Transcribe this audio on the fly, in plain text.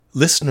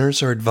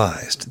Listeners are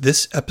advised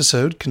this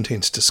episode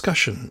contains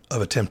discussion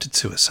of attempted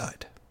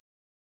suicide.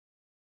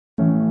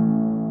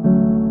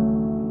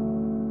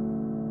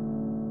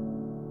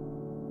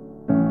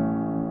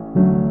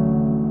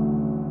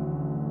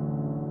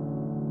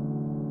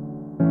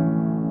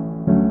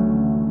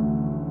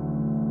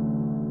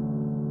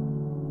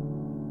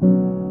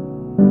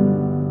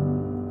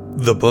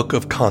 The Book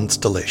of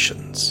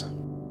Constellations.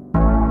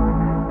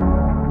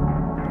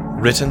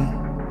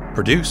 Written,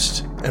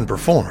 produced, and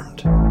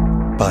performed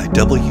by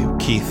W.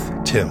 Keith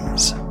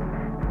Timms.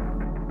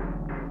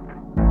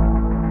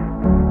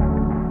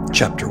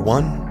 Chapter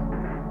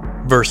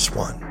 1, Verse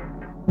 1.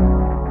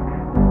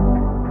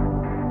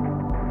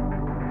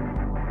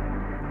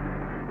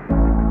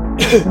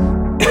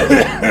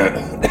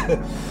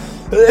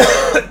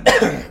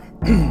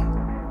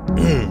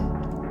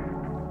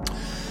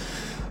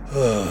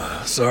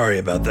 Sorry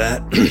about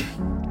that.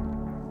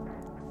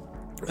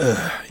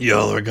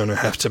 Y'all are gonna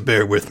have to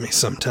bear with me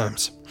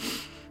sometimes.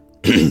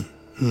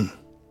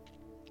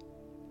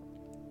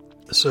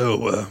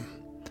 So,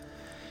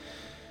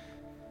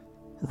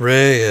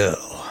 Rael.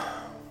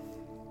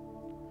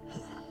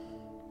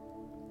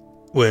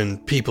 When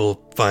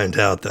people find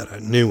out that I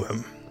knew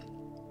him,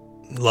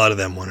 a lot of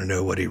them want to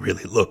know what he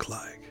really looked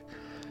like.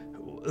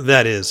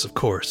 That is, of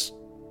course,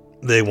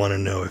 they want to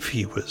know if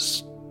he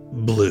was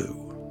blue.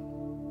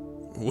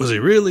 Was he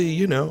really,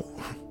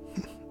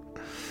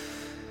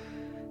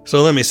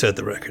 So let me set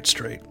the record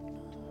straight.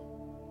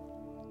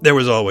 There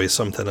was always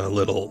something a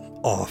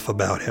little off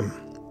about him.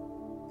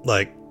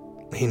 Like,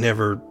 he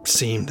never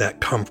seemed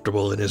that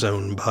comfortable in his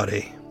own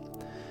body.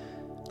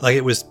 Like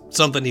it was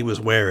something he was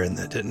wearing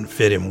that didn't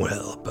fit him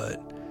well, but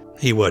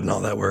he wasn't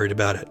all that worried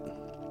about it.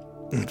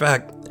 In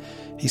fact,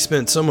 he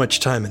spent so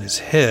much time in his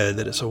head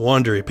that it's a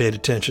wonder he paid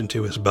attention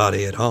to his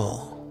body at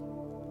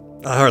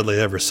all. I hardly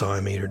ever saw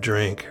him eat or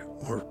drink,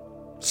 or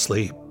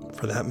sleep,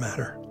 for that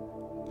matter.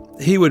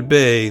 He would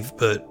bathe,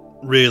 but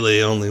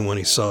really only when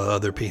he saw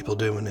other people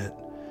doing it.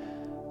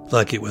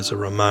 Like it was a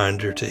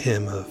reminder to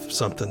him of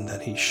something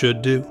that he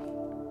should do.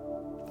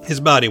 His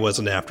body was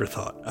an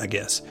afterthought, I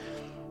guess,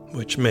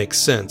 which makes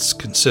sense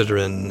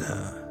considering,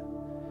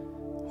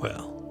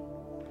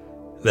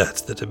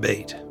 that's the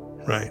debate,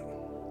 right?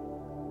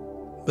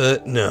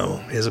 But no,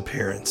 his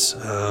appearance,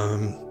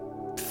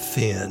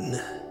 thin,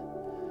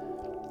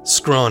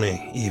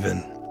 scrawny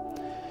even.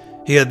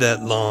 He had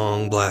that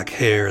long black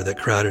hair that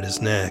crowded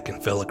his neck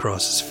and fell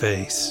across his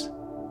face.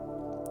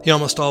 He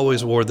almost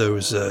always wore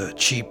those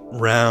cheap,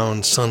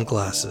 round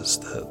sunglasses,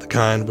 the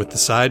kind with the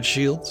side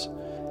shields,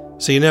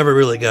 so you never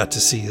really got to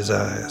see his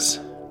eyes.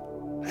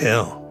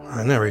 Hell,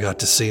 I never got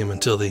to see him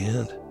until the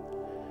end.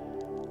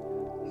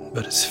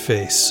 But his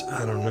face,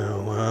 I don't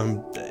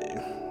know,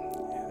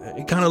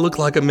 it kind of looked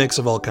like a mix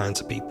of all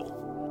kinds of people.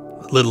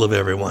 A little of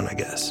everyone, I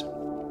guess.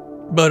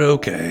 But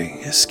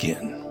okay, his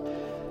skin.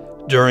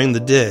 During the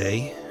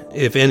day,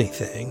 if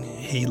anything,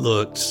 he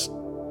looked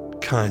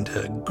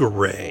kinda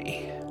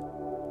gray.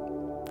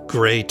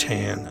 Gray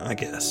tan, I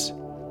guess.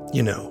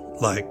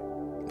 Like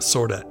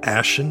sorta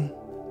ashen.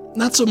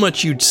 Not so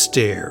much you'd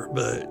stare,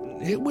 but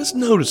it was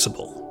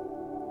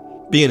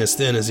noticeable. Being as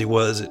thin as he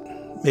was, it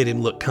made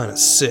him look kinda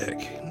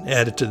sick,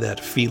 added to that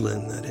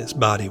feeling that his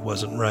body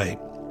wasn't right.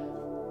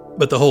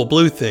 But the whole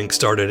blue thing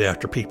started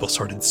after people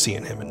started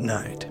seeing him at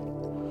night.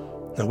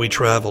 Now, we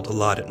traveled a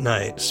lot at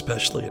night,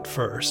 especially at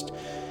first,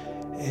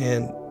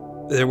 and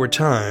there were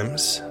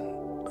times,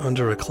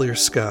 under a clear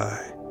sky,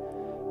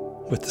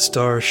 with the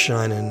stars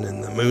shining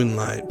and the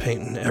moonlight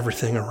painting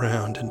everything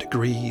around in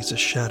degrees of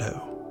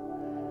shadow,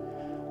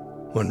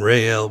 when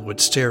Rael would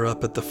stare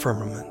up at the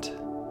firmament,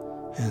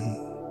 and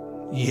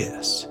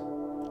yes,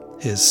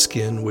 his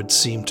skin would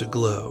seem to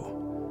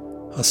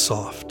glow a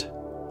soft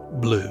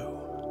blue.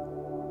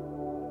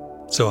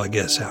 So I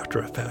guess after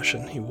a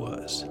fashion he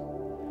was.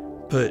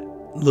 But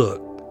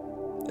look,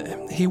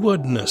 he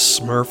wasn't a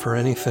smurf or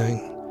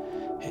anything.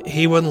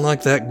 He wasn't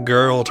like that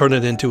girl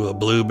turning into a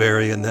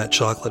blueberry in that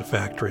Chocolate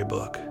Factory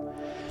book.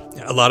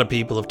 A lot of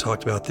people have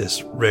talked about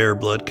this rare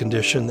blood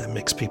condition that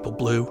makes people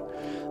blue.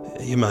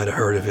 You might have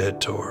heard of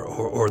it,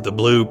 or the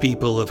blue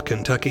people of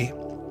Kentucky.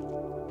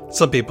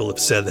 Some people have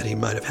said that he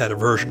might have had a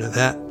version of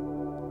that.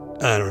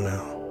 I don't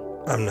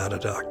know. I'm not a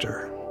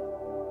doctor.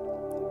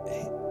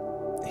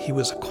 He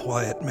was a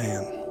quiet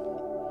man,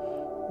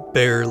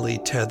 barely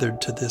tethered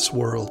to this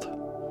world,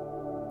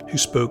 who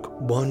spoke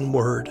one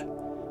word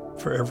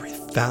for every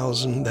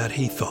 1,000 that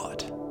he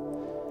thought.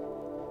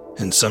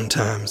 And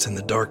sometimes in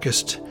the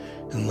darkest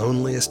and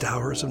loneliest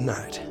hours of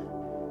night,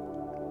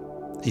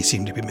 he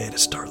seemed to be made of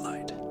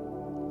starlight.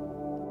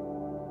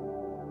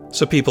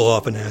 So people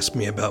often ask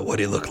me about what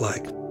he looked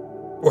like,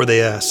 or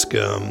they ask,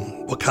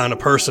 what kind of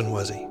person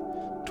was he?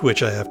 To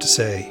which I have to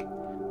say,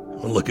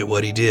 well, look at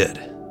what he did,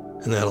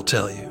 and that'll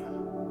tell you.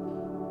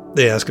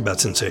 They ask about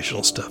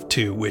sensational stuff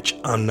too, which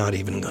I'm not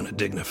even going to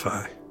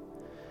dignify.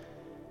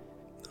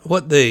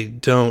 What they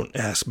don't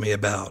ask me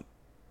about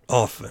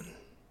often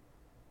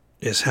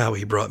is how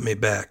he brought me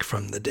back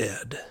from the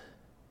dead.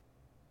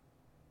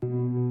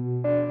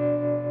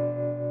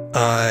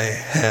 I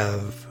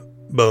have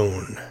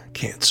bone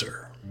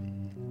cancer.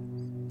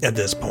 At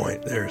this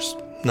point, there's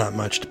not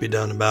much to be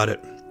done about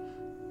it.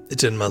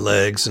 It's in my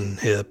legs and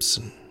hips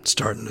and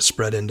starting to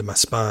spread into my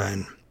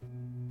spine.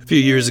 A few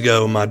years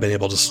ago, I might have been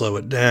able to slow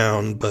it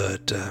down,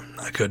 but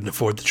I couldn't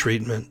afford the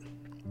treatment.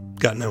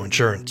 Got no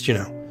insurance,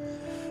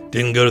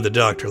 Didn't go to the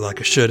doctor like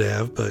I should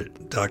have,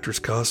 but doctors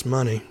cost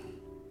money.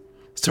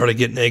 Started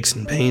getting aches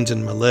and pains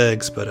in my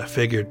legs, but I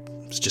figured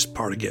it's just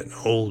part of getting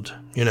old,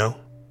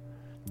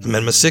 I'm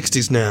in my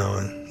 60s now,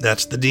 and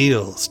that's the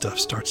deal. Stuff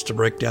starts to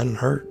break down and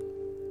hurt.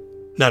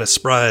 Not as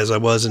spry as I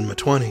was in my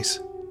 20s.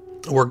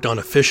 I worked on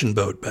a fishing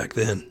boat back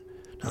then.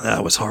 Now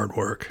that was hard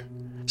work.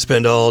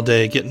 Spend all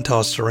day getting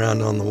tossed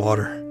around on the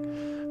water.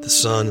 The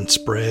sun and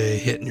spray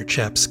hitting your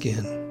chapped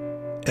skin.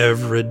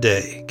 Every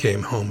day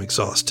came home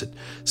exhausted,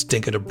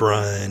 stinking of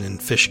brine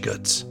and fish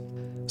guts.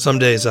 Some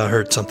days I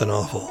hurt something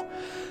awful.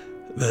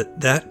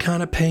 But that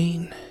kind of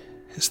pain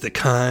is the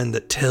kind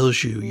that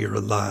tells you you're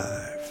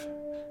alive.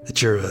 That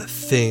you're a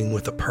thing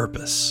with a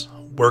purpose,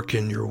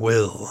 working your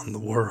will on the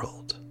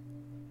world.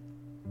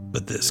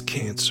 But this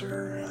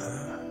cancer,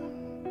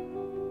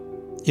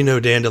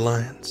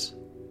 dandelions?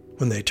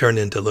 When they turn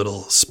into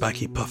little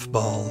spiky puff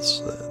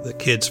balls, the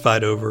kids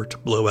fight over to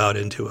blow out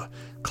into a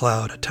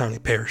cloud of tiny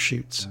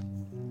parachutes.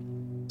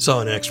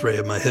 Saw an x-ray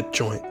of my hip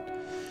joint,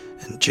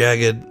 and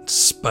jagged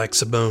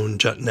spikes of bone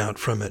jutting out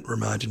from it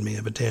reminded me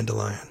of a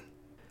dandelion.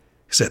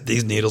 Except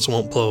these needles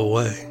won't blow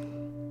away.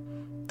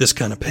 This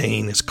kind of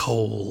pain is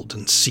cold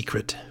and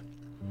secret.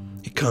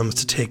 It comes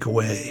to take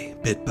away,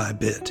 bit by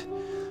bit,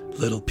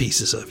 little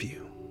pieces of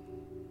you.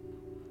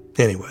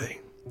 Anyway,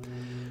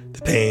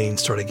 the pain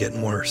started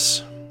getting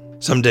worse.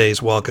 Some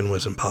days walking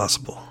was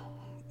impossible.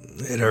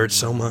 It hurt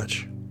so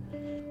much.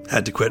 I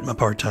had to quit my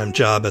part-time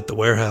job at the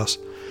warehouse.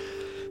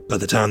 By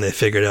the time they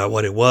figured out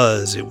what it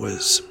was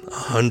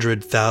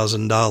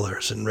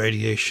 $100,000 in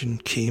radiation,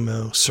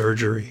 chemo,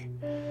 surgery.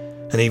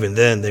 And even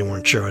then, they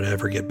weren't sure I'd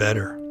ever get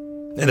better.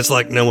 And it's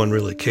like no one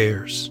really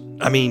cares.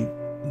 I mean,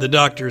 the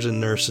doctors and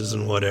nurses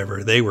and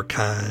whatever, they were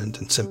kind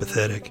and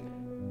sympathetic.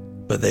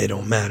 But they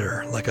don't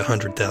matter like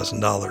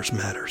 $100,000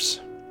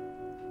 matters.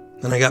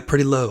 And I got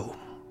pretty low.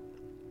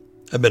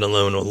 I've been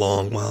alone a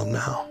long while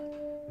now.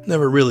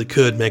 Never really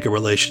could make a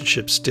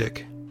relationship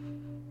stick.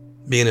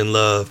 Being in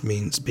love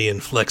means being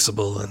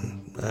flexible,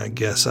 and I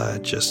guess I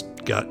just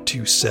got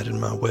too set in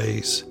my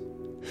ways.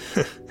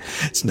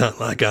 It's not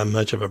like I'm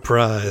much of a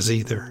prize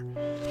either.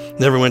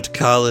 Never went to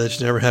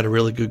college, never had a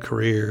really good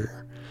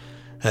career.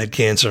 Had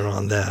cancer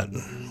on that,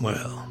 and,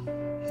 well,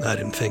 I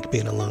didn't think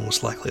being alone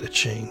was likely to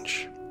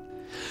change.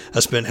 I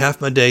spent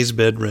half my days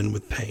bedridden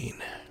with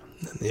pain,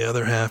 and the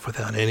other half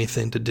without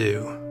anything to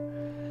do.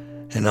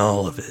 And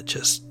all of it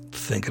just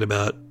thinking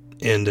about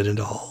ending it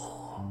all.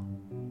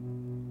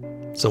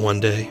 So one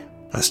day,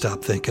 I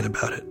stopped thinking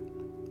about it,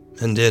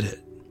 and did it.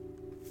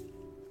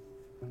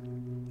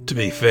 To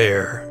be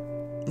fair,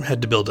 I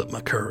had to build up my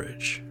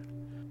courage.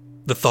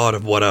 The thought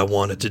of what I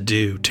wanted to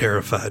do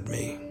terrified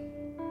me.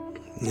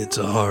 It's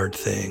a hard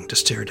thing to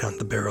stare down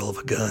the barrel of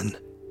a gun,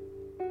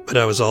 but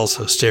I was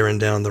also staring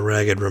down the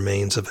ragged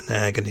remains of an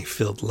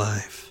agony-filled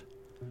life.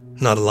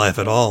 Not a life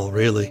at all,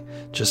 really,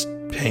 just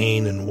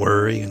pain and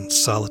worry and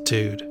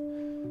solitude.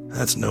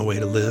 That's no way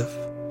to live,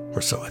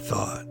 or so I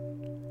thought.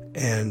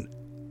 And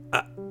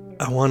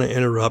I want to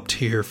interrupt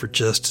here for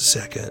just a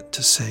second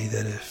to say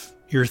that if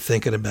you're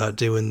thinking about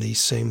doing these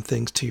same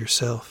things to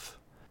yourself,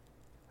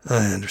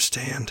 I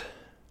understand.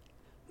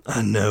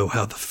 I know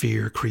how the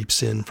fear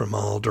creeps in from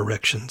all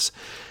directions,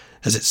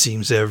 as it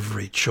seems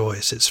every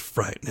choice is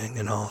frightening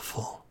and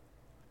awful.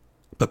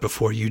 But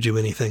before you do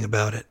anything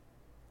about it,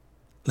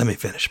 let me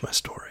finish my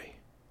story.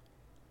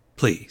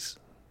 Please.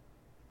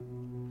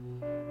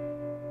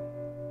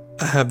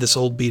 I have this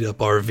old beat-up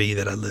RV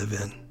that I live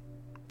in.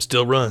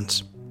 Still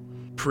runs.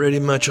 Pretty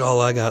much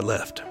all I got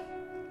left.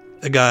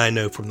 A guy I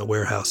know from the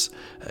warehouse,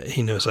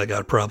 he knows I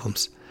got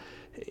problems.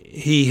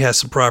 He has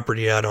some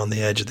property out on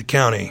the edge of the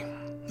county.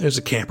 There's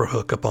a camper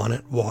hookup on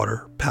it,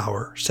 water,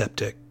 power,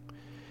 septic.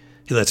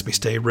 He lets me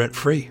stay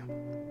rent-free.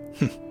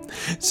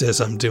 Says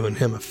I'm doing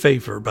him a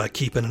favor by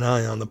keeping an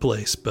eye on the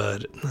place,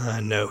 but I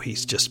know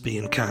he's just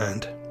being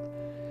kind.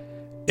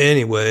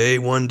 Anyway,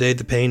 one day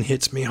the pain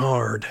hits me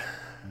hard.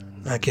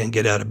 I can't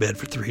get out of bed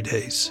for 3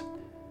 days.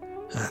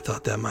 I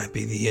thought that might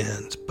be the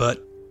end,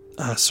 but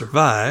I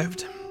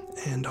survived,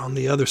 and on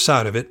the other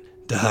side of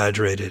it,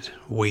 dehydrated,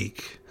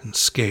 weak, and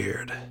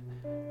scared.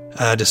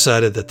 I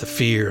decided that the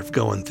fear of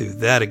going through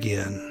that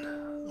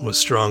again was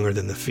stronger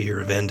than the fear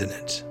of ending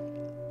it.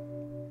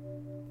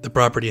 The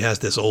property has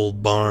this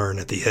old barn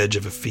at the edge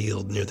of a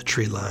field near the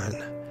tree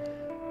line.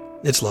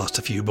 It's lost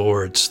a few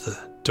boards, the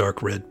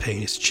dark red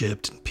paint is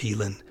chipped and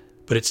peeling,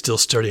 but it's still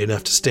sturdy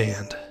enough to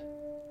stand.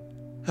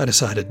 I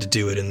decided to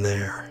do it in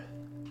there.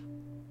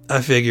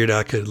 I figured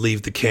I could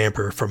leave the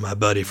camper for my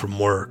buddy from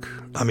work.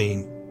 I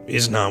mean,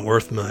 it's not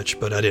worth much,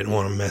 but I didn't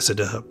want to mess it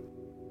up.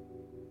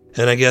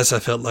 And I guess I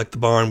felt like the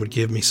barn would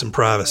give me some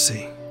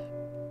privacy.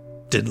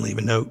 Didn't leave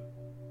a note.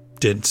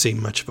 Didn't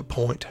seem much of a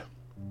point.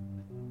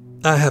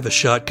 I have a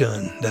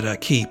shotgun that I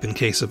keep in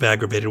case of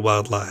aggravated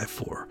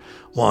wildlife or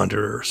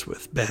wanderers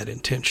with bad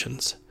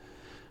intentions.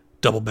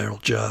 Double-barrel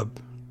job.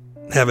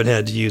 Haven't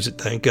had to use it,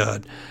 thank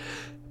God,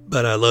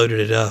 but I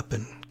loaded it up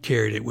and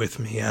carried it with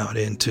me out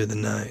into the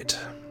night.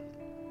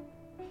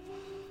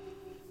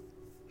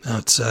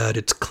 Outside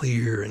it's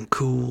clear and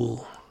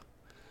cool.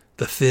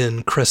 The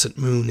thin crescent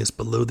moon is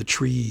below the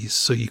trees,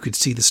 so you could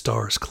see the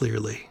stars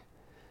clearly.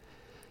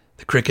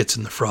 The crickets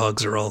and the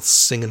frogs are all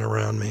singing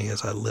around me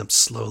as I limp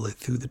slowly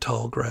through the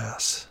tall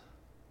grass.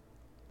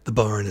 The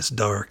barn is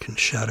dark and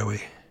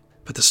shadowy,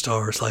 but the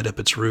stars light up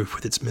its roof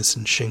with its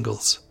missing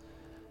shingles.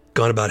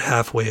 Gone about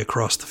halfway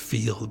across the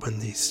field when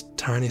these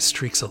tiny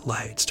streaks of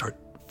light start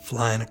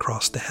flying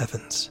across the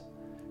heavens.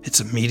 It's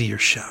a meteor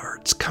shower.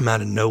 It's come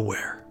out of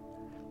nowhere.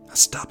 I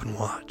stop and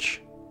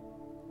watch.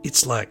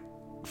 It's like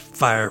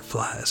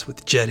fireflies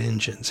with jet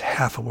engines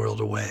half a world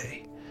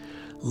away.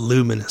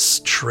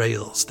 Luminous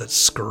trails that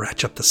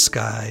scratch up the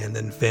sky and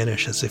then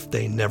vanish as if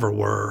they never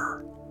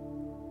were.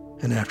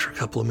 And after a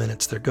couple of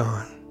minutes, they're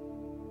gone.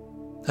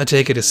 I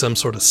take it as some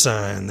sort of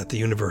sign that the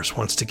universe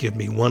wants to give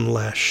me one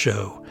last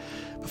show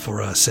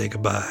before I say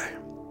goodbye.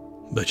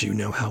 But you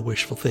know how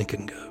wishful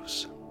thinking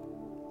goes.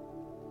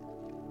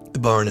 The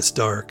barn is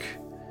dark,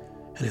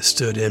 and has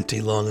stood empty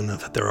long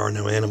enough that there are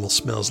no animal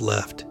smells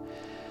left,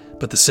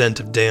 but the scent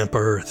of damp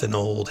earth and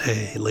old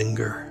hay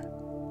linger.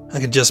 I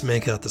can just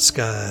make out the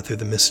sky through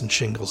the missing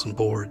shingles and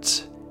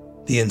boards.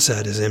 The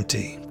inside is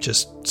empty,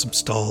 just some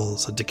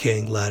stalls, a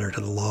decaying ladder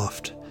to the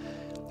loft,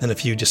 and a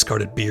few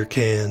discarded beer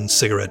cans,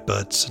 cigarette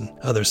butts, and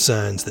other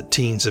signs that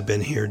teens have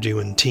been here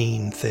doing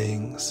teen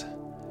things.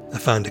 I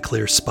find a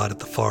clear spot at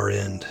the far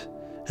end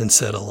and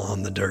settle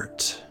on the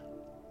dirt.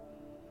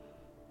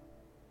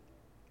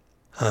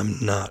 I'm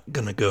not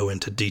going to go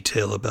into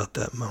detail about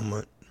that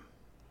moment.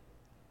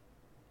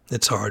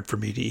 It's hard for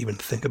me to even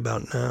think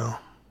about now.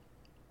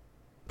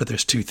 But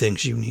there's two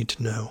things you need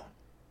to know.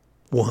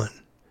 One,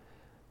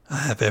 I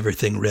have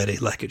everything ready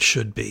like it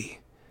should be.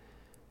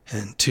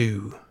 And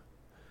two,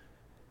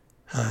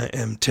 I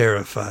am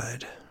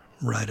terrified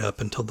right up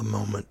until the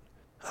moment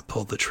I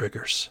pull the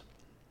triggers.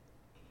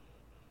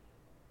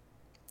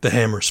 The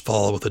hammers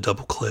fall with a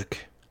double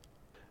click.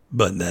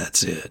 But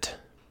that's it.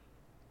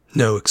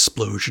 No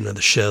explosion of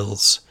the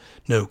shells,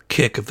 no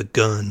kick of the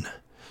gun,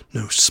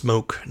 no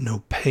smoke,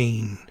 no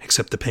pain,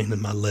 except the pain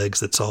in my legs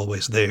that's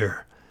always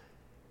there.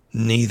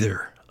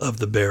 Neither of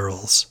the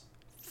barrels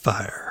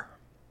fire.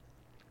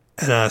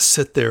 And I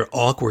sit there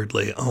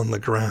awkwardly on the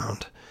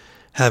ground,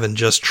 having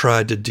just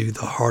tried to do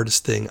the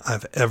hardest thing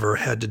I've ever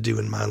had to do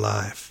in my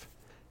life,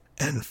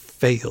 and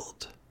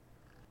failed.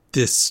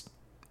 This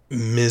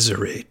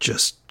misery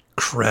just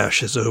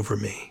crashes over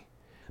me,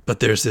 but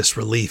there's this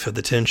relief of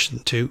the tension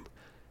too.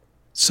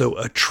 So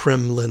a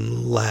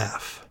trembling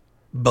laugh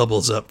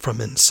bubbles up from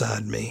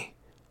inside me,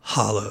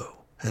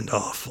 hollow and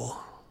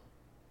awful.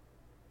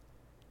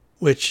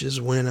 Which is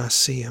when I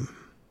see him.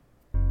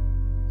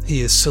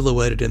 He is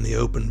silhouetted in the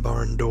open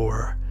barn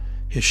door,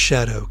 his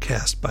shadow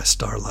cast by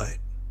starlight.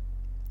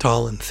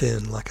 Tall and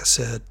thin, like I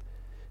said.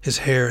 His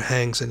hair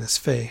hangs in his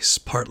face,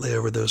 partly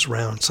over those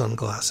round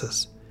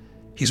sunglasses.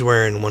 He's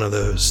wearing one of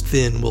those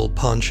thin wool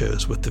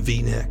ponchos with the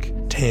V-neck,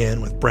 tan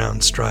with brown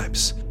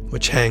stripes,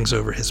 which hangs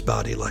over his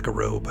body like a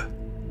robe.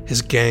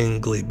 His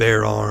gangly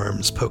bare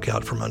arms poke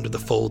out from under the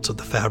folds of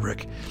the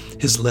fabric.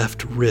 His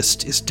left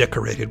wrist is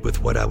decorated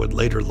with what I would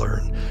later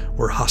learn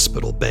were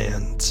hospital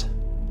bands.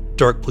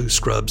 Dark blue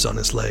scrubs on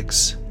his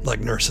legs, like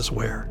nurses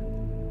wear.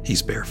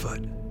 He's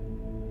barefoot.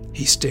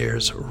 He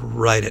stares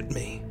right at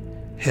me,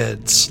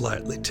 head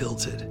slightly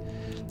tilted,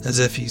 as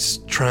if he's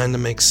trying to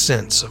make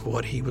sense of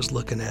what he was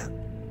looking at.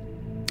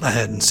 I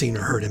hadn't seen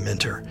or heard him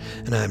enter,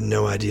 and I have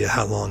no idea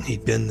how long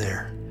he'd been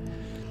there.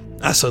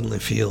 I suddenly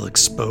feel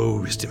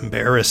exposed,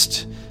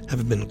 embarrassed,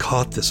 having been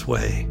caught this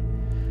way.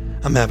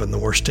 I'm having the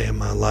worst day of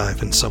my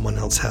life and someone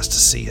else has to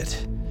see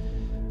it.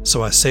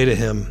 So I say to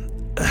him,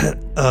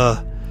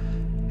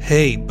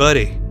 hey,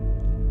 buddy,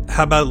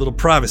 how about a little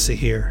privacy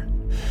here?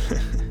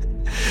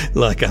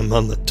 Like I'm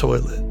on the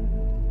toilet.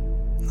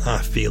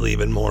 I feel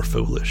even more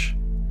foolish.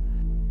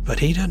 But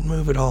he doesn't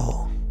move at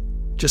all,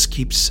 just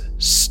keeps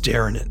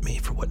staring at me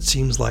for what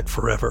seems like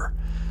forever,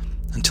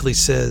 until he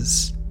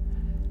says,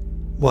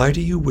 "Why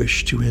do you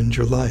wish to end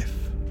your life?"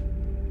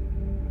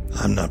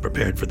 I'm not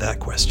prepared for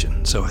that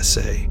question, so I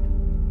say,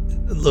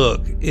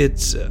 "Look,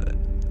 it's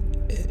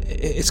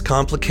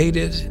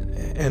complicated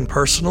and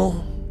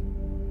personal.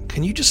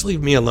 Can you just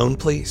leave me alone,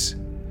 please?"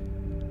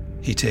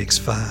 He takes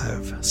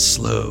 5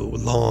 slow,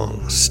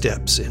 long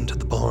steps into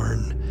the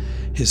barn,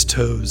 his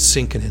toes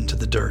sinking into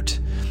the dirt,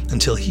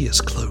 until he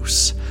is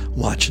close,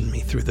 watching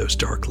me through those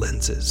dark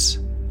lenses.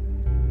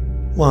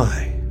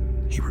 "Why?"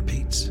 he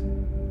repeats.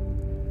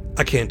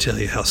 I can't tell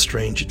you how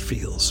strange it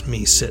feels,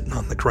 me sitting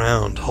on the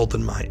ground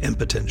holding my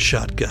impotent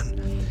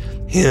shotgun,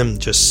 him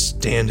just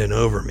standing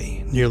over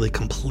me, nearly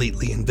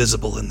completely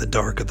invisible in the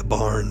dark of the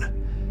barn.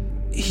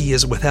 He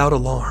is without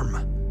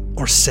alarm,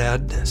 or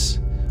sadness,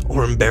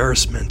 or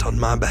embarrassment on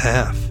my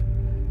behalf.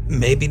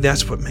 Maybe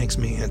that's what makes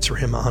me answer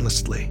him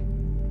honestly.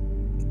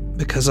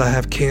 Because I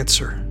have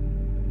cancer,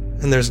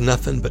 and there's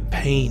nothing but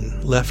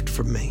pain left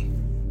from me.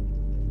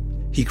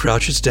 He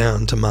crouches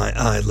down to my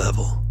eye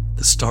level,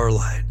 the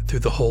starlight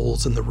through the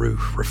holes in the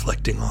roof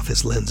reflecting off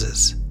his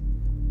lenses.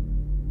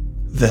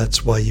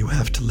 That's why you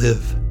have to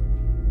live.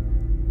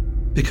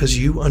 Because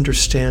you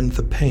understand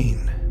the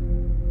pain.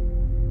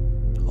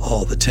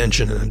 All the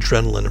tension and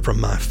adrenaline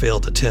from my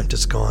failed attempt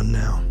is gone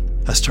now.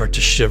 I start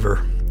to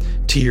shiver,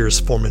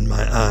 tears form in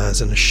my eyes,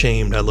 and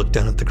ashamed I look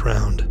down at the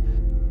ground.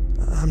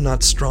 I'm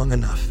not strong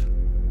enough,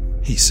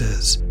 he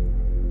says.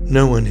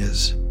 No one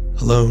is.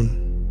 Alone.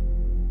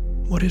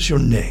 What is your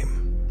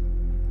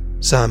name?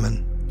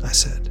 Simon, I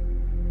said.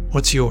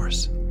 What's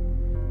yours?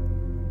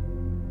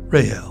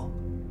 Rael.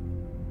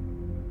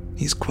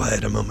 He's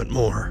quiet a moment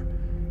more,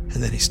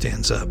 and then he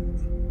stands up.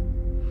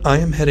 I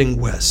am heading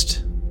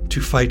west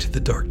to fight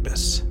the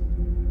darkness.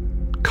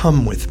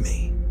 Come with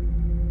me.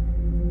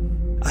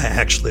 I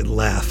actually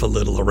laugh a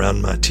little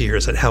around my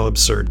tears at how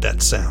absurd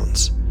that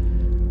sounds.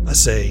 I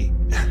say,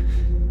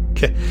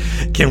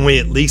 can we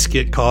at least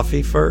get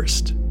coffee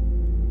first?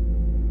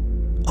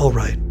 All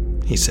right,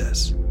 he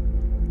says,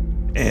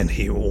 and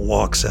he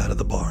walks out of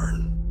the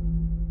barn.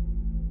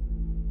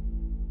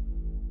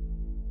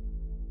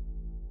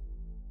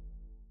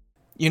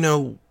 You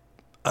know,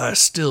 I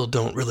still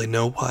don't really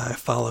know why I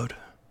followed.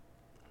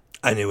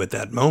 I knew at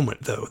that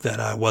moment, though, that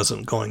I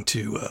wasn't going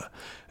to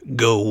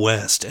go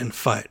west and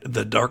fight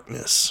the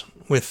darkness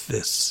with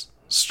this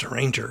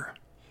stranger.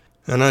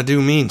 And I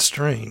do mean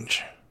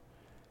strange.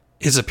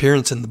 His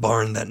appearance in the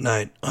barn that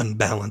night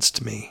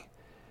unbalanced me.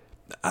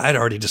 I'd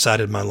already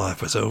decided my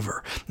life was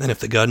over, and if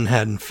the gun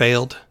hadn't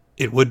failed,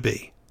 it would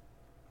be.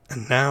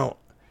 And now,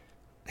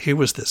 here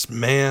was this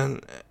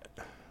man.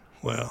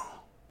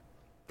 Well,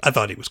 I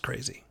thought he was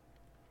crazy.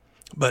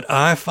 But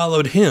I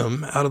followed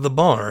him out of the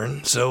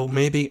barn, so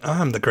maybe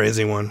I'm the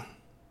crazy one.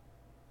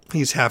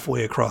 He's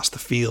halfway across the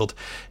field,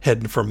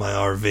 heading for my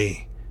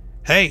RV.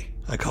 Hey,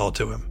 I called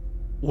to him.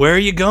 Where are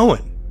you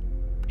going?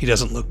 He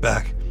doesn't look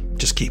back,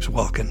 just keeps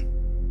walking.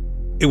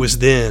 It was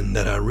then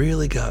that I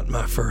really got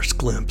my first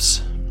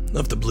glimpse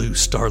of the blue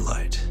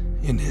starlight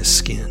in his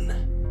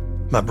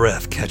skin. My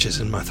breath catches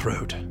in my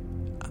throat.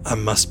 I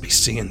must be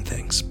seeing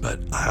things,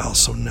 but I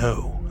also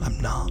know I'm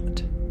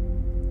not.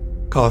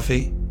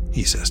 Coffee,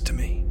 he says to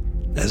me,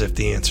 as if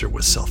the answer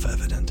was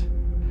self-evident.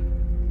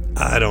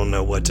 I don't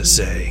know what to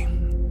say,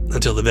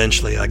 until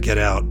eventually I get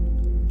out.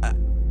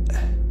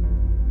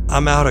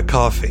 I'm out of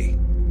coffee.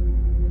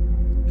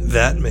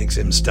 That makes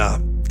him stop,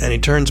 and he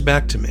turns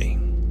back to me.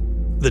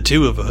 The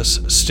two of us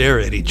stare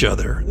at each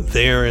other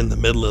there in the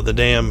middle of the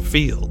damn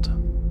field.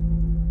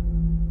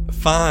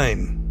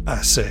 Fine,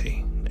 I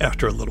say,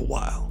 after a little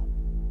while.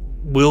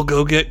 We'll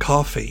go get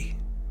coffee.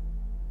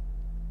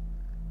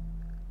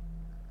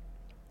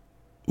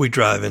 We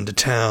drive into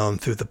town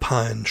through the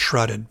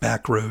pine-shrouded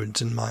back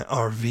roads in my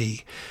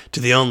RV to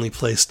the only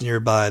place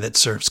nearby that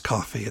serves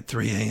coffee at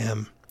 3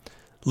 a.m.,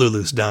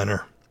 Lulu's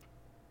Diner.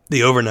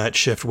 The overnight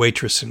shift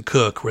waitress and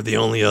cook were the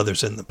only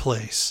others in the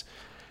place.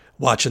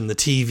 Watching the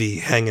TV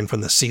hanging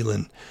from the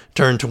ceiling,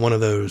 turned to one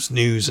of those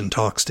news and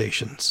talk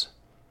stations.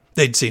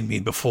 They'd seen me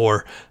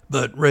before,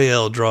 but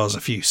Rael draws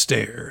a few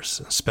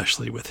stares,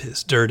 especially with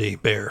his dirty,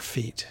 bare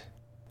feet.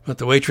 But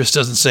the waitress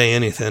doesn't say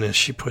anything as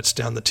she puts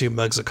down the 2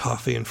 mugs of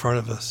coffee in front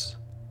of us.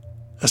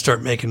 I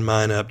start making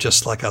mine up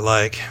just like I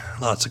like,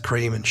 lots of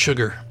cream and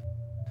sugar.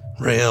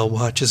 Rael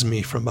watches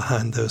me from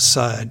behind those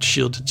side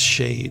shielded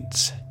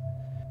shades.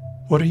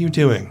 What are you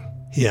doing?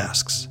 He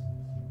asks.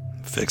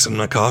 Fixing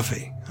my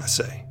coffee, I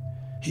say.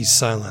 He's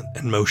silent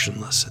and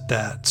motionless at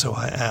that, so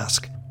I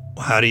ask,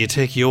 how do you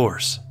take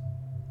yours?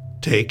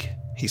 Take,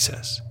 he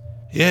says.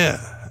 Yeah,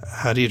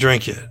 how do you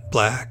drink it?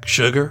 Black,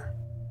 sugar?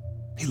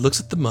 He looks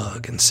at the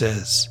mug and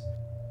says,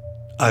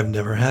 I've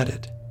never had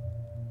it.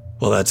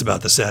 Well, that's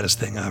about the saddest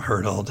thing I've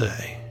heard all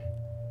day.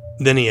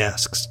 Then he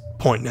asks,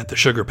 pointing at the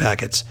sugar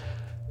packets,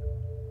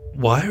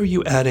 why are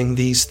you adding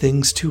these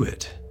things to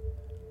it?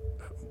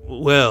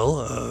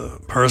 Well,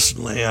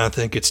 personally, I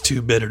think it's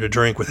too bitter to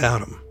drink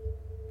without them.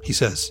 He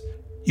says,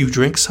 you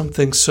drink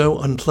something so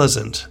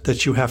unpleasant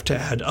that you have to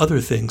add other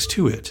things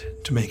to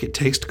it to make it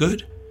taste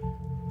good?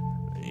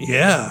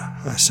 Yeah,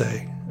 I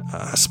say,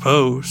 I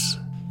suppose.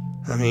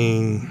 I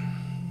mean,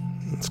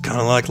 it's kind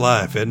of like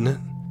life, isn't it?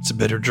 It's a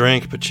bitter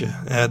drink, but you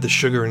add the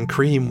sugar and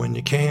cream when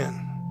you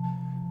can.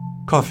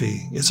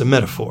 Coffee is a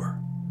metaphor.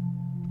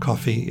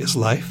 Coffee is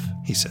life,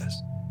 he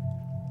says.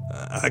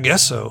 I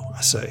guess so,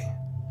 I say.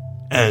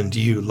 And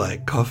you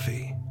like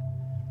coffee.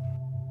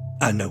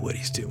 I know what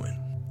he's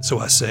doing. So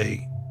I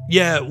say,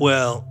 yeah,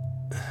 well,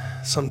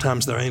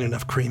 sometimes there ain't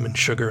enough cream and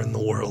sugar in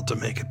the world to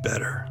make it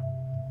better.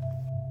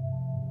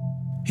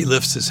 He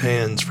lifts his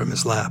hands from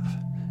his lap,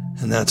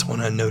 and that's when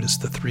I notice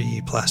the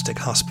 3 plastic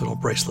hospital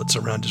bracelets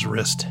around his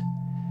wrist.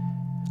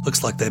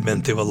 Looks like they've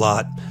been through a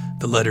lot.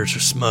 The letters are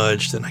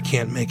smudged, and I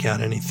can't make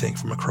out anything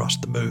from across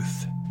the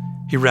booth.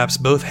 He wraps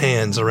both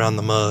hands around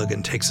the mug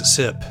and takes a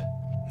sip.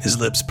 His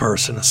lips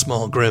purse in a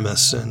small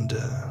grimace, and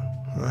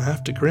I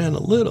have to grin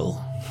a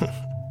little.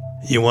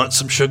 You want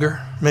some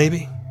sugar,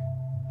 maybe?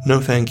 No,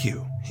 thank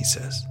you, he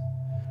says.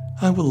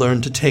 I will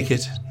learn to take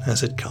it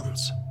as it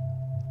comes.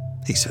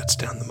 He sets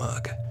down the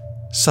mug.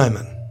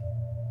 Simon,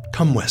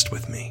 come west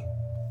with me.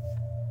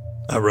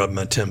 I rub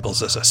my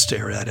temples as I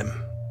stare at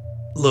him.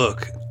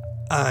 Look,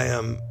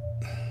 I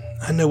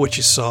know what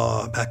you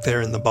saw back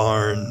there in the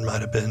barn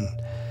might have been,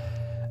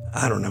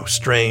 I don't know,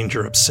 strange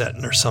or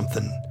upsetting or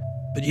something,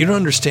 but you don't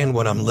understand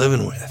what I'm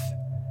living with.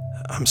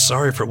 I'm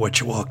sorry for what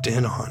you walked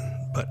in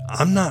on, but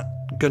I'm not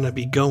gonna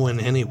be going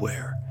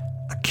anywhere.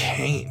 I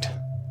can't.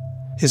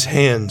 His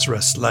hands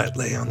rest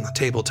lightly on the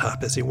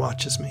tabletop as he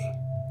watches me.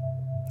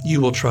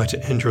 You will try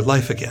to end your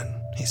life again,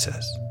 he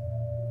says.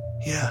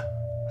 Yeah,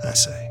 I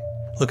say,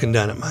 looking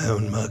down at my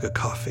own mug of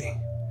coffee.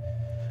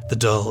 The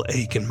dull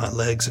ache in my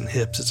legs and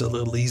hips is a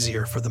little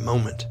easier for the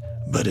moment,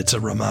 but it's a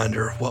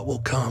reminder of what will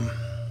come.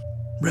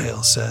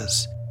 Rael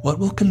says, what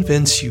will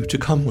convince you to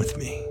come with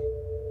me?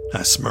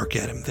 I smirk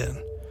at him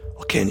then.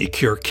 Well, can you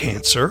cure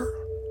cancer?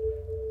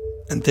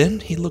 And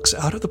then he looks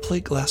out of the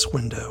plate glass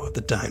window of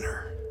the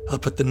diner,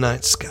 up at the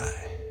night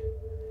sky.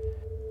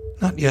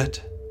 Not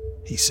yet,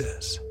 he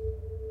says.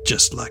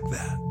 Just like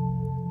that.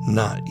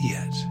 Not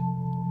yet.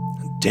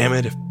 And damn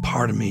it if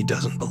part of me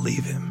doesn't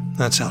believe him.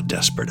 That's how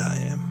desperate I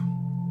am.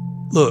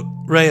 Look,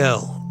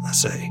 Rael, I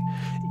say,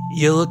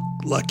 you look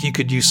like you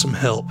could use some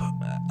help.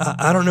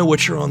 I don't know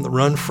what you're on the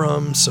run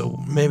from,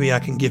 so maybe I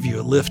can give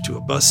you a lift to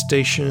a bus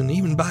station,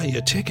 even buy you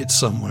a ticket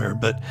somewhere,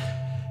 but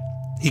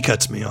he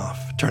cuts me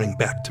off, turning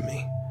back to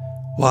me.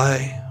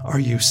 Why are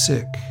you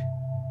sick?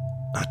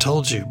 I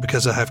told you,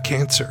 because I have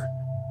cancer.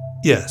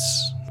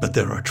 Yes, but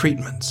there are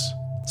treatments.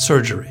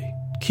 Surgery,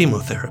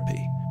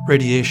 chemotherapy,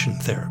 radiation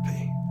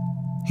therapy.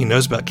 He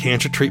knows about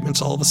cancer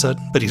treatments all of a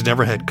sudden, but he's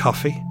never had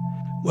coffee?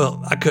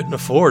 Well, I couldn't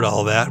afford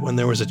all that when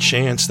there was a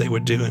chance they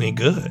would do any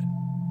good.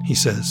 He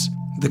says,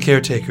 the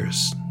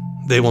caretakers,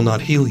 they will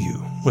not heal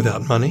you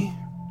without money?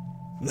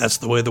 That's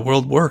the way the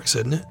world works,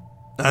 isn't it?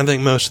 I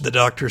think most of the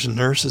doctors and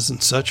nurses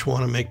and such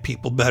want to make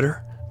people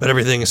better, but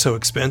everything is so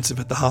expensive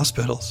at the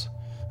hospitals.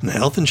 And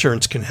health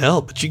insurance can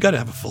help, but you gotta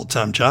have a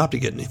full-time job to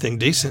get anything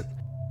decent.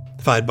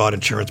 If I had bought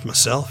insurance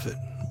myself, it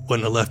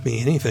wouldn't have left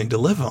me anything to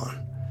live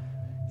on.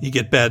 You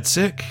get bad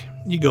sick,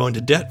 you go into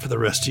debt for the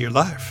rest of your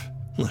life,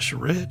 unless you're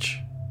rich.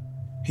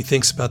 He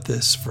thinks about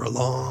this for a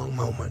long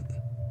moment,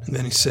 and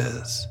then he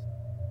says,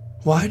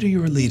 why do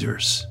your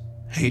leaders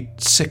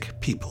hate sick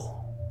people?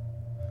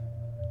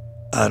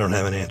 I don't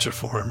have an answer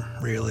for him,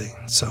 really,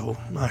 so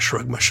I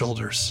shrug my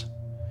shoulders.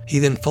 He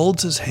then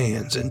folds his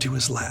hands into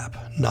his lap,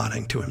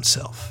 nodding to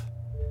himself.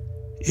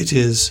 It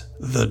is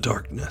the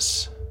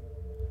darkness.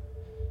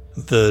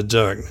 The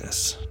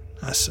darkness,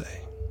 I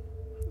say.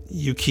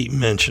 You keep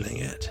mentioning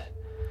it.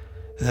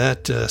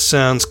 That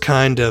sounds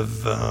kind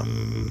of,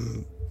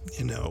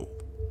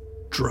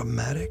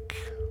 dramatic.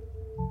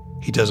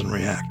 He doesn't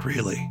react,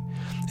 really.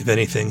 If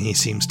anything, he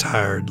seems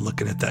tired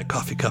looking at that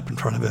coffee cup in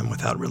front of him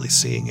without really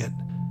seeing it.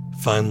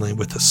 Finally,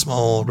 with a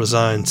small,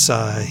 resigned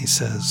sigh, he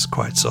says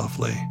quite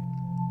softly,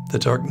 the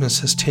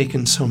darkness has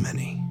taken so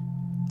many.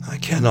 I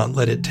cannot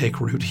let it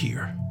take root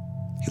here.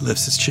 He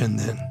lifts his chin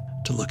then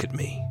to look at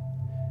me.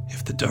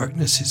 If the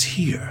darkness is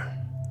here,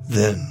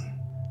 then...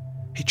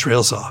 He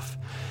trails off,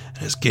 and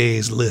his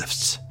gaze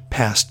lifts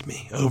past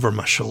me, over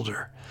my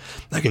shoulder.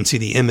 I can see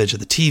the image of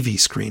the TV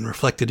screen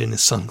reflected in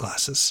his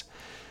sunglasses.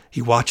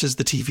 He watches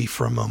the TV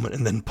for a moment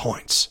and then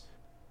points.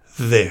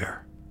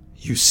 There.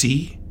 You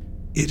see?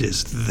 It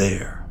is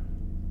there.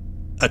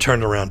 I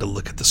turn around to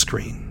look at the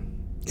screen.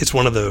 It's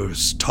one of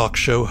those talk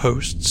show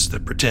hosts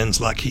that pretends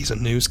like he's a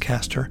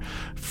newscaster,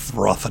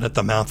 frothing at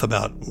the mouth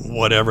about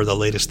whatever the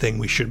latest thing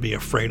we should be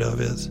afraid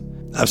of is.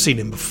 I've seen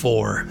him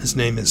before. His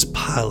name is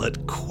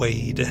Pilot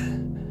Quaid.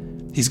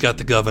 He's got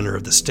the governor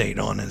of the state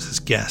on as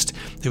his guest,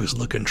 who is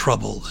looking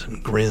troubled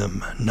and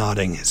grim,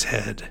 nodding his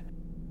head.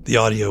 The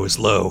audio is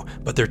low,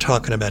 but they're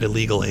talking about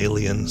illegal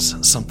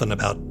aliens, something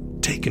about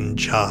taking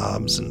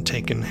jobs and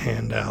taking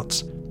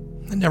handouts.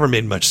 It never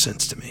made much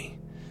sense to me.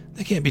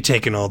 They can't be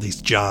taking all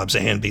these jobs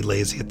and be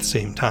lazy at the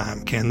same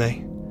time, can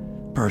they?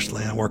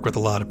 Personally, I work with a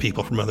lot of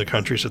people from other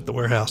countries at the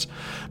warehouse.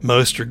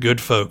 Most are good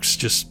folks,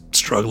 just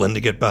struggling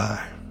to get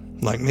by,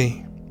 like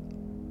me.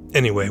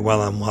 Anyway,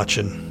 while I'm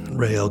watching,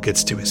 Rael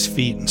gets to his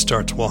feet and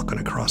starts walking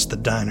across the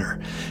diner,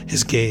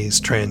 his gaze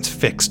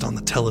transfixed on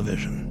the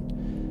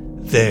television.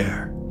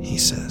 There, he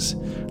says,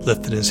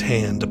 lifting his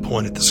hand to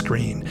point at the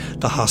screen,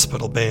 the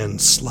hospital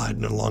band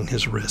sliding along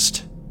his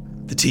wrist.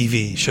 The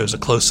TV shows a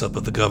close-up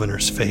of the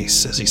governor's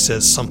face as he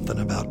says something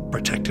about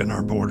protecting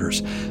our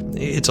borders.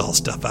 It's all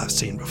stuff I've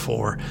seen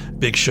before.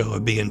 Big show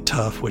of being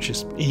tough, which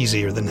is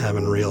easier than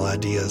having real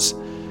ideas.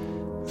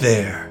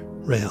 There,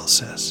 Rael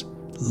says.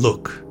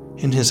 Look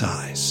in his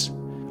eyes.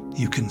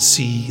 You can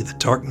see the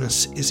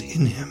darkness is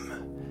in him,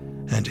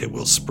 and it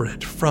will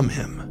spread from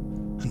him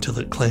until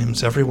it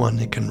claims everyone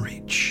it can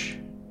reach.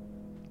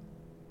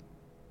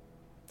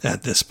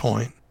 At this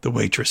point, the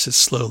waitress is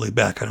slowly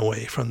backing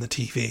away from the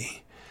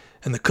TV,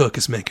 and the cook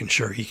is making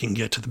sure he can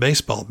get to the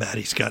baseball bat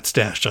he's got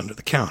stashed under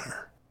the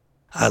counter.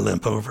 I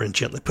limp over and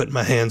gently put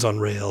my hands on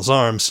Rael's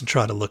arms and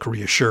try to look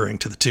reassuring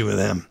to the two of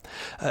them.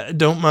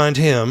 Don't mind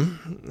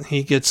him.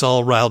 He gets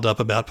all riled up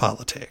about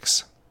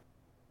politics.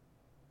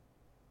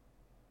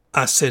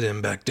 I sit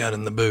him back down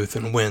in the booth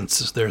and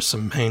wince as there's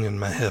some pain in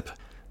my hip.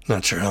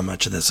 Not sure how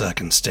much of this I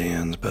can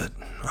stand, but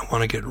I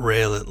want to get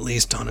Rael at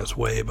least on his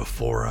way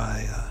before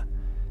I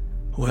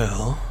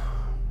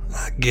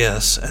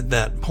guess at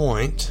that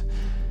point,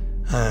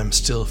 I'm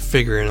still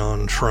figuring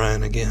on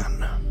trying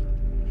again.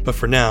 But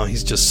for now,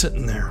 he's just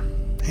sitting there,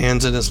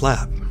 hands in his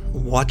lap,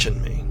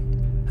 watching me.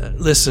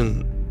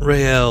 Listen,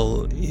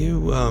 Rael,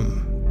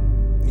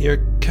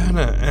 you're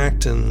kinda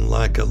acting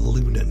like a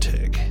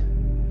lunatic.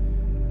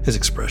 His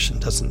expression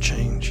doesn't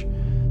change,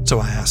 so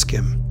I ask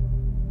him,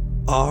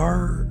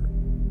 are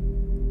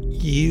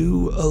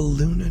you a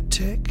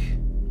lunatic?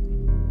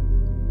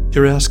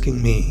 You're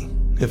asking me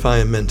if I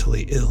am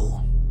mentally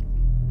ill.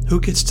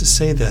 Who gets to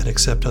say that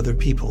except other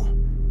people?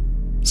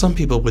 Some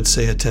people would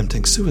say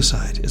attempting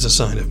suicide is a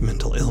sign of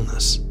mental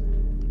illness.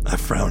 I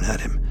frown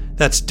at him.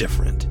 That's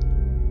different.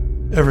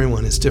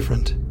 Everyone is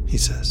different, he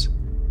says.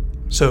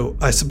 So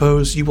I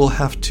suppose you will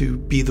have to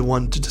be the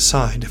one to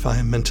decide if I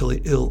am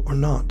mentally ill or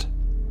not.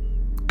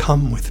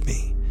 Come with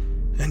me,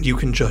 and you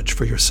can judge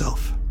for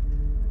yourself.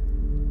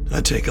 I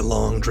take a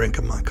long drink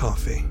of my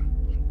coffee.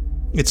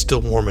 It's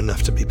still warm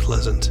enough to be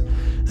pleasant,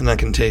 and I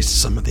can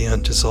taste some of the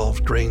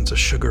undissolved grains of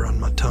sugar on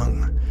my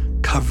tongue,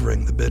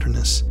 covering the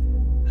bitterness,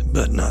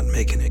 but not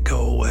making it go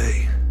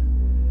away.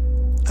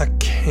 I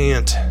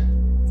can't.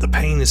 The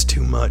pain is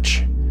too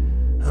much.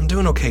 I'm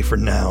doing okay for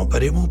now,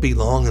 but it won't be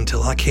long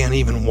until I can't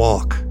even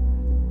walk.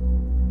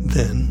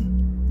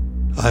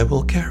 Then I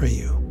will carry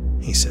you,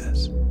 he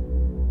says.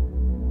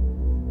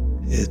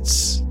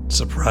 It's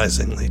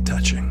surprisingly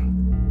touching.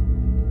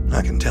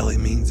 I can tell he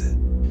means it.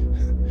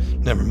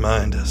 Never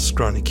mind, a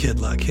scrawny kid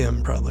like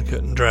him probably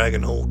couldn't drag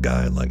an old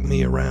guy like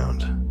me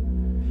around.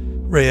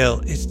 Rael,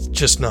 it's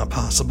just not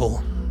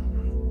possible.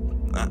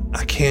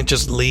 I can't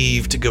just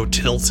leave to go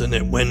tilting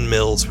at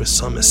windmills with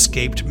some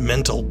escaped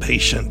mental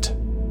patient.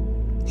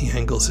 He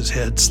angles his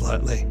head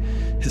slightly,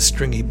 his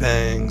stringy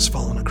bangs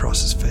falling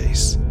across his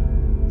face.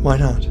 Why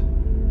not?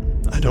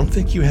 I don't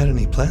think you had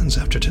any plans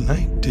after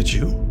tonight, did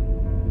you?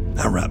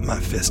 I wrap my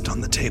fist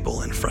on the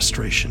table in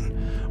frustration.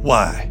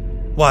 Why?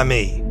 Why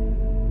me?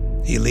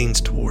 He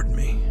leans toward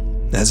me,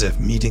 as if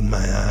meeting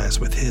my eyes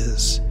with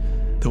his,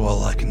 though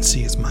all I can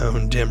see is my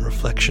own dim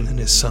reflection in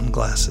his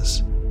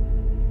sunglasses.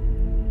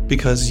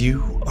 Because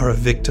you are a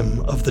victim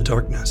of the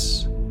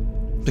darkness.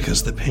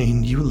 Because the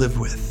pain you live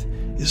with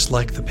is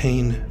like the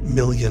pain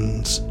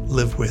millions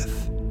live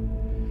with.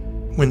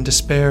 When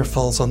despair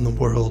falls on the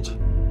world,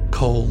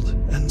 cold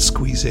and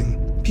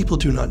squeezing, people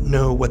do not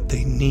know what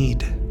they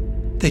need.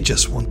 They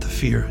just want the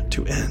fear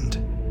to end.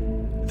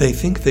 They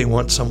think they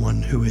want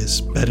someone who is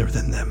better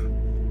than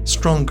them,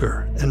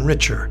 stronger and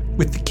richer,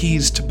 with the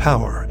keys to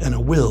power and a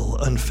will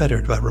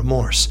unfettered by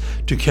remorse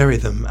to carry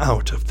them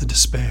out of the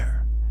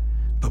despair.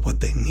 But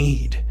what they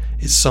need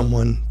is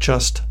someone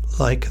just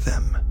like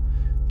them,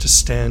 to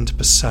stand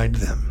beside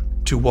them,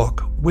 to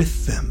walk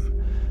with them,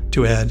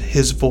 to add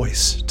his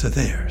voice to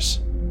theirs.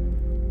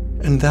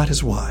 And that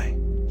is why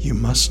you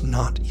must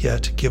not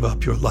yet give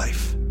up your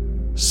life,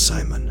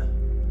 Simon.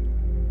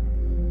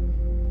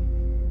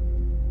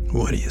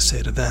 What do you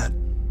say to that?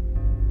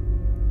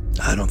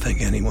 I don't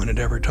think anyone had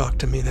ever talked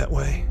to me that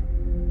way,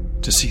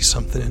 to see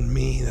something in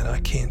me that I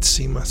can't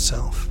see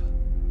myself.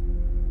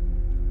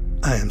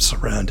 I am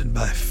surrounded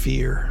by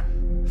fear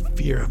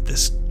of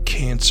this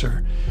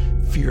cancer,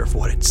 fear of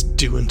what it's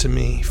doing to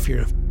me,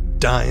 fear of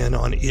dying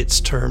on its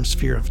terms,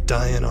 fear of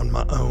dying on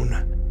my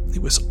own.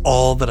 It was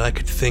all that I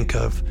could think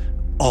of,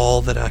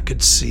 all that I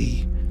could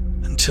see,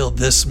 until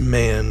this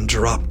man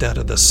dropped out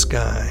of the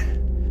sky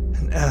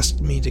and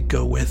asked me to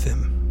go with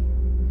him.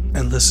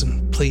 And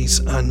listen,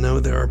 please, I know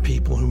there are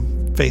people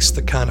who face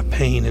the kind of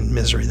pain and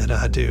misery that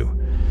I do,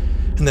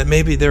 and that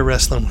maybe they're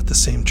wrestling with the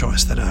same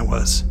choice that I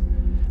was.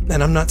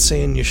 And I'm not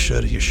saying you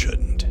should or you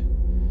shouldn't.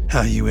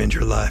 How you end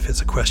your life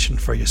is a question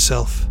for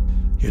yourself,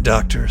 your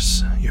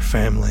doctors, your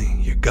family,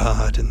 your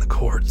God, and the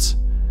courts.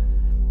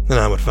 And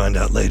I would find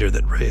out later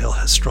that Rael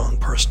has strong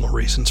personal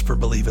reasons for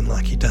believing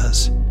like he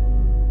does.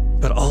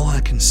 But all I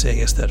can say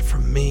is that for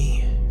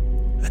me,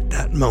 at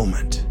that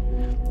moment,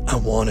 I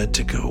wanted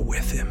to go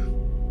with him.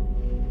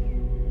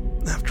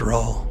 After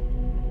all,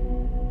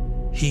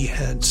 he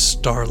had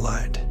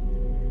starlight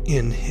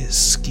in his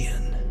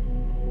skin.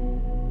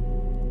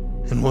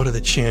 And what are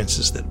the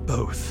chances that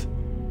both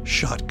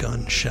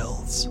shotgun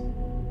shells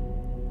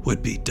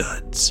would be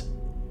duds?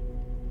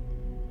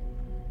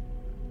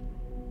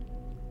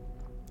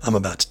 I'm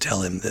about to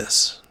tell him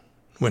this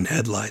when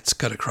headlights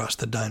cut across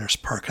the diner's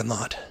parking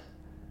lot.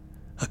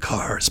 A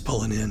car is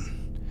pulling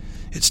in,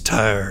 its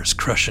tires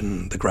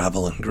crushing the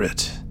gravel and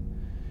grit.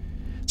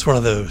 It's one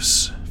of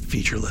those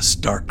featureless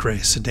dark gray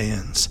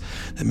sedans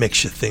that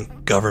makes you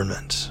think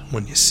government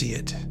when you see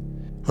it.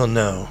 Well,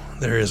 no,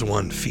 there is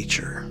one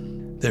feature.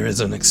 There is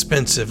an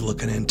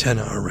expensive-looking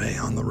antenna array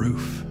on the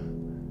roof.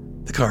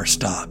 The car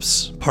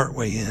stops,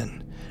 partway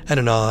in, at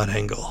an odd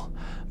angle,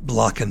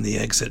 blocking the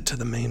exit to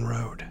the main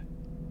road.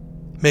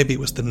 Maybe it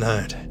was the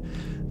night,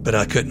 but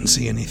I couldn't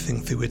see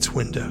anything through its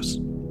windows.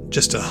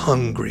 Just a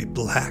hungry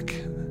black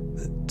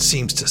that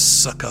seems to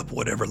suck up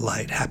whatever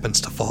light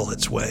happens to fall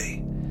its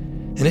way.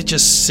 And it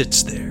just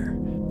sits there,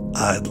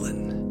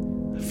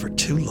 idling, for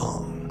too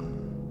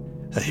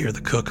long. I hear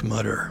the cook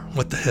mutter,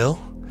 "What the hell?"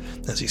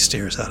 as he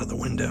stares out of the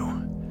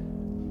window.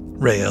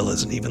 Rael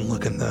isn't even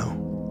looking,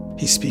 though.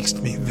 He speaks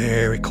to me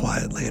very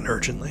quietly and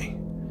urgently.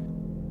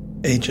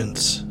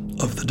 "Agents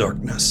of the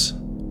darkness.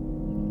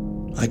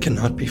 I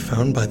cannot be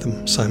found by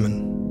them,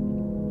 Simon.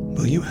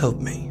 Will you help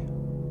me?"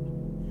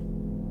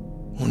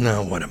 Well,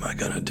 now what am I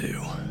gonna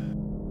do?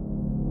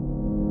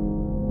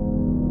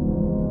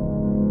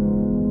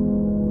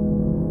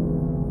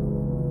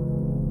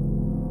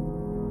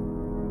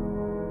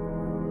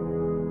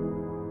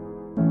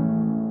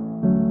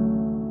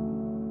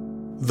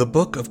 The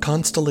Book of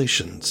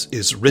Constellations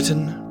is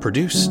written,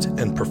 produced,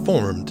 and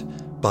performed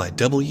by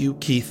W.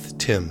 Keith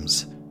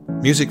Timms.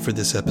 Music for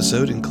this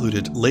episode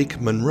included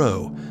Lake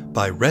Monroe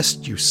by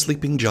Rest You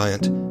Sleeping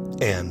Giant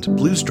and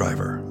Blues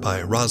Driver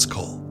by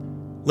Roscoe.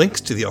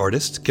 Links to the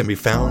artist can be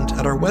found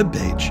at our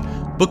webpage,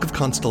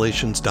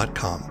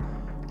 bookofconstellations.com,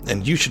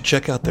 and you should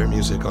check out their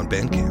music on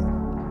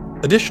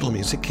Bandcamp. Additional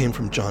music came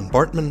from John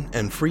Bartman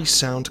and Free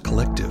Sound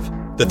Collective.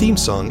 The theme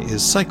song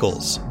is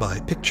Cycles by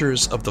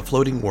Pictures of the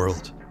Floating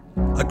World.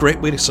 A great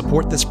way to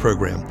support this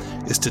program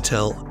is to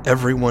tell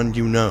everyone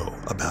you know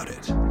about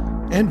it,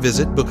 and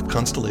visit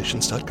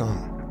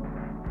bookofconstellations.com.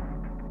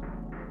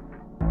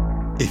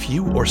 If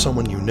you or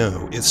someone you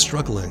know is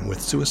struggling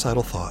with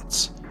suicidal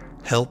thoughts,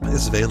 help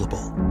is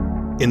available.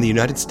 In the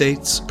United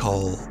States,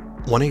 call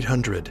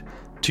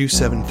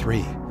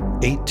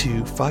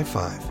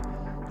 1-800-273-8255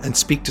 and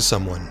speak to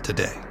someone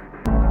today.